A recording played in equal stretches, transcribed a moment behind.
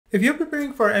If you're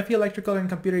preparing for FE Electrical and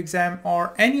Computer exam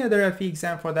or any other FE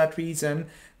exam for that reason,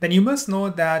 then you must know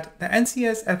that the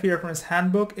NCEES FE Reference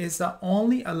Handbook is the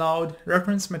only allowed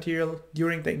reference material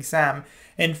during the exam.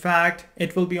 In fact,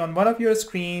 it will be on one of your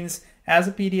screens as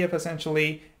a PDF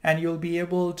essentially, and you'll be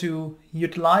able to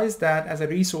utilize that as a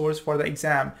resource for the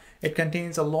exam. It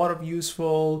contains a lot of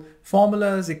useful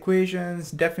formulas,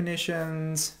 equations,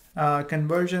 definitions,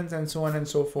 conversions, and so on and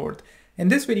so forth. In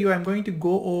this video, I'm going to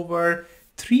go over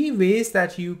 3 ways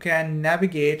that you can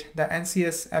navigate the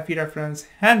NCEES FE Reference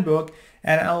Handbook,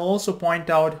 and I'll also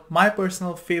point out my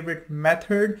personal favorite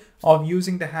method of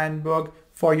using the handbook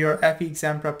for your FE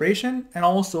exam preparation and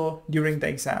also during the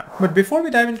exam. But before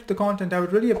we dive into the content, I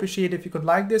would really appreciate if you could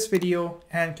like this video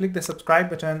and click the subscribe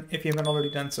button if you haven't already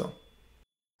done so.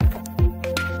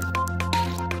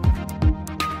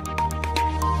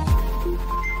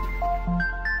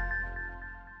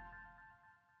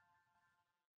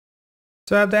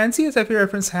 So I have the NCEES FE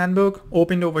Reference Handbook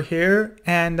opened over here,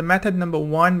 and the method number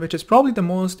 1, which is probably the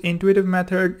most intuitive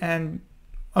method and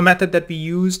a method that we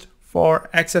used for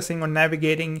accessing or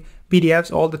navigating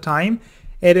PDFs all the time,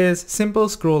 it is simple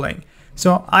scrolling.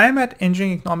 So I am at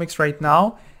engineering economics right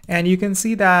now, and you can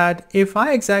see that if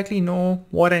I exactly know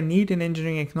what I need in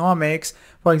engineering economics,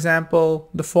 for example,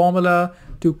 the formula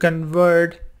to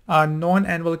convert a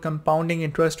non-annual compounding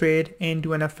interest rate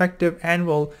into an effective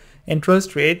annual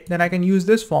interest rate, then I can use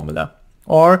this formula.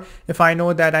 Or if I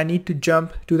know that I need to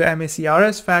jump to the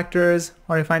MACRS factors,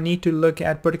 or if I need to look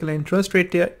at particular interest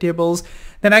rate tables,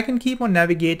 then I can keep on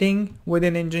navigating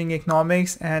within engineering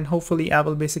economics and hopefully I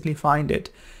will basically find it.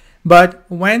 But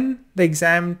when the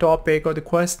exam topic or the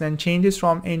question changes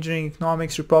from engineering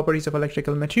economics to properties of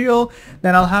electrical material,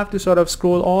 then I'll have to sort of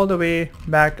scroll all the way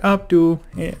back up to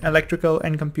electrical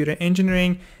and computer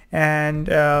engineering and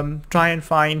try and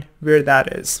find where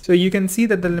that is. So you can see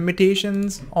that the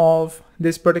limitations of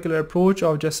this particular approach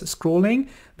of just scrolling,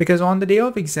 because on the day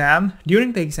of exam,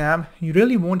 during the exam, you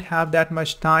really won't have that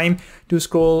much time to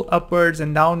scroll upwards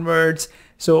and downwards.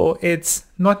 So it's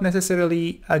not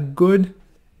necessarily a good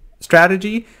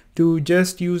strategy to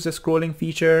just use the scrolling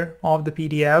feature of the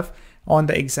PDF on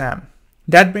the exam.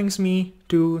 That brings me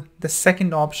to the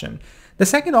second option. The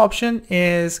second option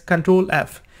is Control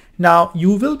F. Now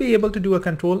you will be able to do a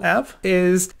Control F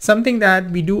is something that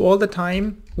we do all the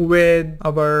time with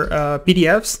our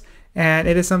PDFs, and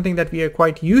it is something that we are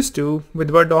quite used to with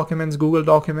Word documents, Google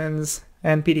documents,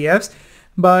 and PDFs.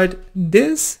 But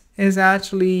this is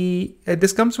actually,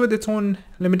 this comes with its own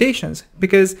limitations,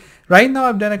 because right now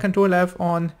I've done a Control F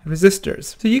on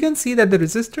resistors. So you can see that the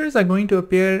resistors are going to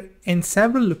appear in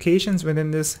several locations within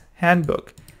this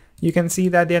handbook. You can see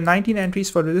that there are 19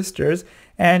 entries for resistors,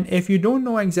 and if you don't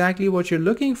know exactly what you're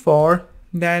looking for,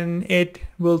 then it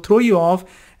will throw you off,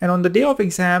 and on the day of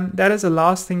exam, that is the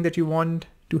last thing that you want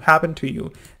to happen to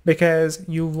you, because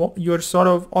you're sort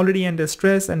of already under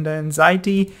stress and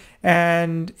anxiety,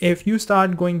 and if you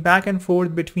start going back and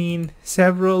forth between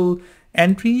several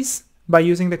entries by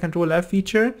using the Control F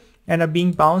feature and are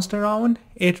being bounced around,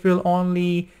 it will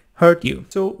only hurt you.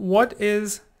 So what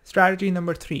is strategy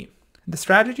number 3? The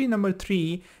strategy number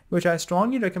 3, which I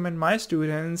strongly recommend my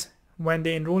students when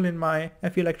they enroll in my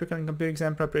FE Electrical and Computer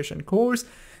exam preparation course,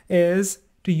 is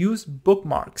to use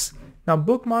bookmarks. Now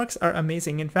bookmarks are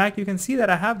amazing. In fact, you can see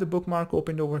that I have the bookmark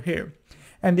opened over here,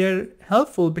 and they're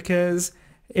helpful because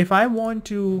if I want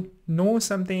to know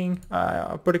something,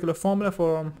 a particular formula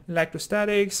for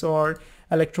electrostatics or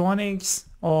electronics,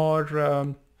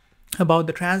 or about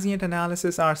the transient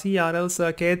analysis, RC, RL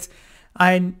circuits,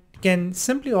 I can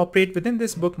simply operate within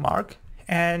this bookmark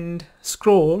and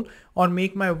scroll or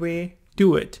make my way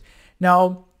to it.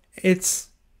 Now it's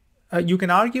you can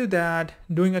argue that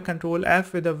doing a Control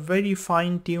F with a very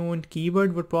fine-tuned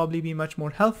keyword would probably be much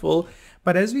more helpful,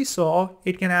 but as we saw,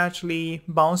 it can actually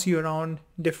bounce you around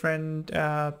different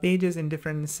pages in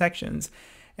different sections.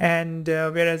 And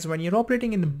whereas when you're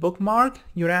operating in the bookmark,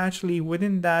 you're actually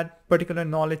within that particular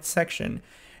knowledge section.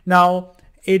 Now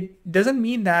it doesn't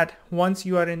mean that once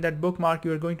you are in that bookmark,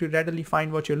 you are going to readily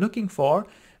find what you're looking for,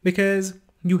 because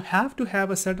you have to have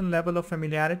a certain level of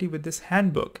familiarity with this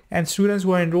handbook. And students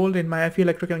who are enrolled in my FE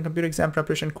Electrical and Computer exam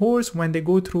preparation course, when they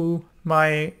go through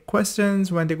my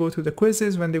questions, when they go through the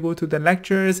quizzes, when they go through the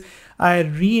lectures, I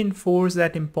reinforce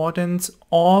that importance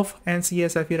of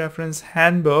NCEES FE Reference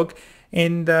Handbook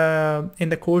in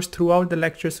the course, throughout the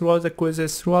lectures, throughout the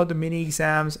quizzes, throughout the mini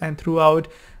exams, and throughout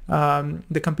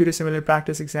the computer simulated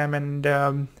practice exam and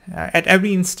at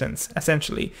every instance,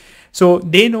 essentially. So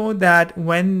they know that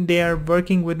when they are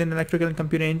working within electrical and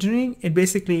computer engineering, it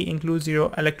basically includes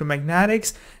your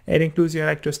electromagnetics, it includes your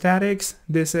electrostatics,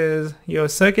 this is your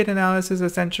circuit analysis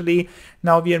essentially.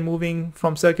 Now we are moving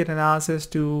from circuit analysis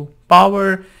to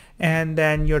power, and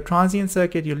then your transient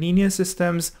circuit, your linear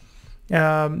systems,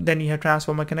 then you have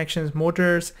transformer connections,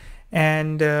 motors,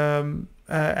 and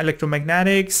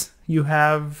electromagnetics. You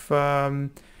have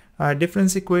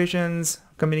difference equations,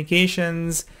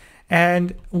 communications.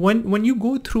 And when you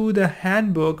go through the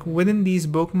handbook within these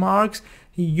bookmarks,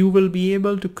 you will be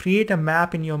able to create a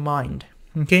map in your mind.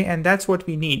 Okay, and that's what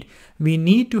we need. We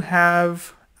need to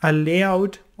have a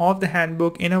layout of the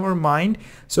handbook in our mind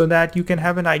so that you can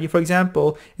have an idea. For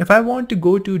example, if I want to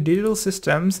go to digital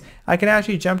systems, I can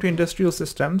actually jump to industrial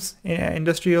systems,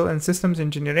 industrial and systems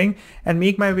engineering, and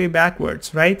make my way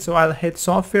backwards, right? So I'll hit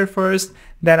software first,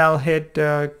 then I'll hit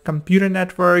computer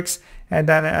networks, and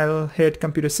then I'll hit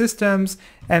computer systems,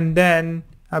 and then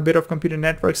a bit of computer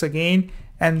networks again,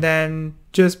 and then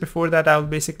just before that I'll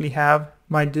basically have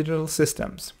my digital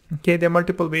systems. Okay, there are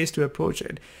multiple ways to approach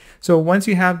it. So once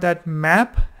you have that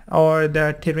map or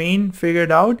the terrain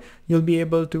figured out, you'll be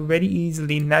able to very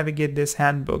easily navigate this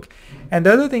handbook. And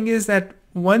the other thing is that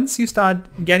once you start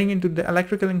getting into the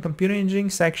electrical and computer engineering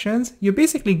sections, you're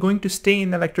basically going to stay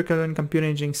in electrical and computer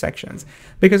engineering sections,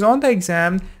 because on the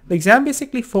exam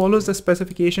basically follows the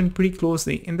specification pretty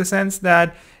closely, in the sense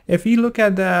that if you look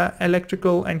at the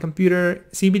electrical and computer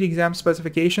CBT exam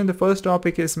specification, the first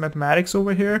topic is mathematics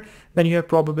over here, then you have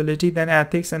probability, then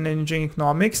ethics, and then engineering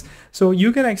economics. So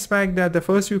you can expect that the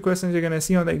first few questions you're going to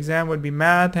see on the exam would be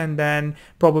math, and then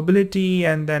probability,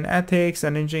 and then ethics,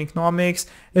 and engineering economics.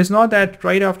 It's not that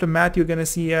right after math you're going to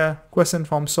see a question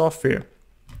from software.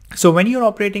 So when you're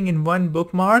operating in one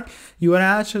bookmark, you are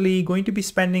actually going to be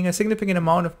spending a significant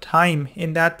amount of time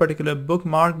in that particular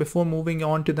bookmark before moving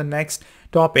on to the next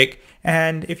topic.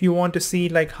 And if you want to see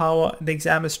like how the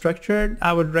exam is structured,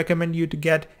 I would recommend you to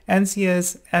get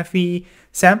NCEES FE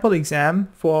sample exam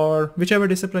for whichever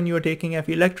discipline you are taking,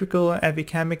 FE electrical, FE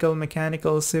chemical,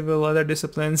 mechanical, civil, other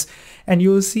disciplines, and you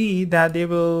will see that they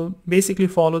will basically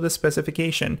follow the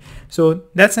specification. So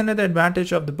that's another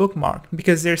advantage of the bookmark,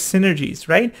 because there's synergies,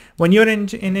 right? When you're in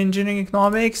engineering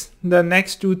economics, the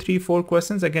next 2, 3, 4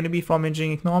 questions are going to be from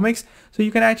engineering economics, so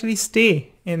you can actually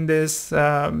stay in this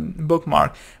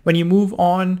bookmark. When you move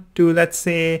on to, let's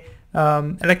say,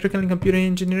 electrical and computer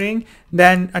engineering,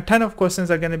 then a ton of questions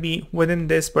are going to be within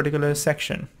this particular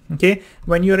section. Okay,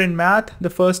 when you're in math, the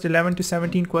first 11 to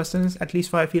 17 questions, at least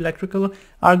for FE electrical,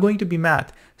 are going to be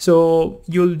math. So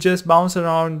you'll just bounce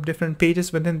around different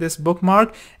pages within this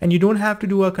bookmark, and you don't have to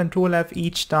do a Control F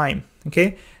each time.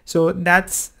 Okay, so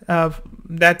that's a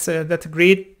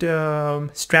great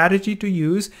strategy to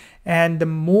use. And the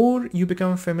more you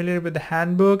become familiar with the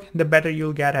handbook, the better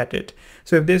you'll get at it.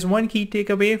 So if there's one key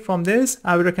takeaway from this,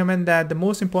 I would recommend that the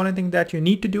most important thing that you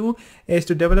need to do is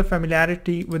to develop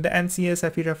familiarity with the NCEES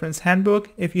FE Reference Handbook.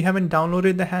 If you haven't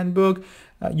downloaded the handbook,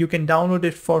 you can download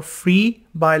it for free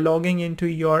by logging into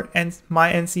your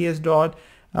my NCEES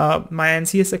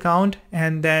account,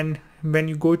 and then when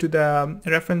you go to the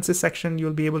references section,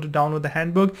 you'll be able to download the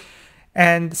handbook.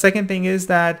 And the second thing is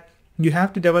that you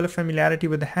have to develop familiarity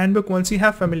with the handbook. Once you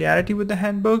have familiarity with the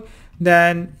handbook,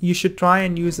 then you should try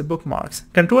and use the bookmarks.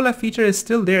 Control F feature is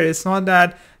still there. It's not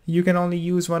that you can only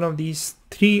use one of these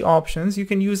 3 options. You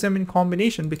can use them in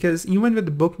combination, because even with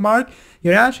the bookmark,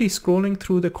 you're actually scrolling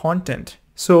through the content.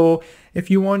 So if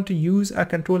you want to use a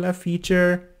Control F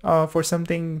feature for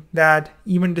something that,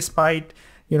 even despite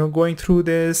going through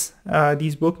these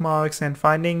bookmarks and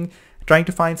trying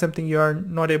to find something you're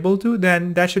not able to,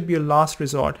 then that should be a last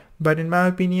resort. But in my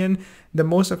opinion, the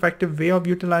most effective way of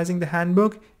utilizing the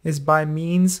handbook is by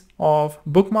means of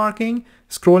bookmarking,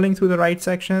 scrolling through the right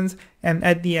sections, and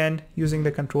at the end using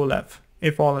the Control F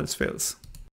if all else fails.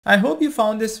 I hope you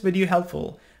found this video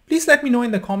helpful. Please let me know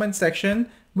in the comments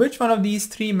section which one of these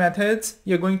 3 methods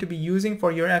you're going to be using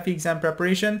for your FE exam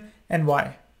preparation and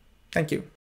why. Thank you.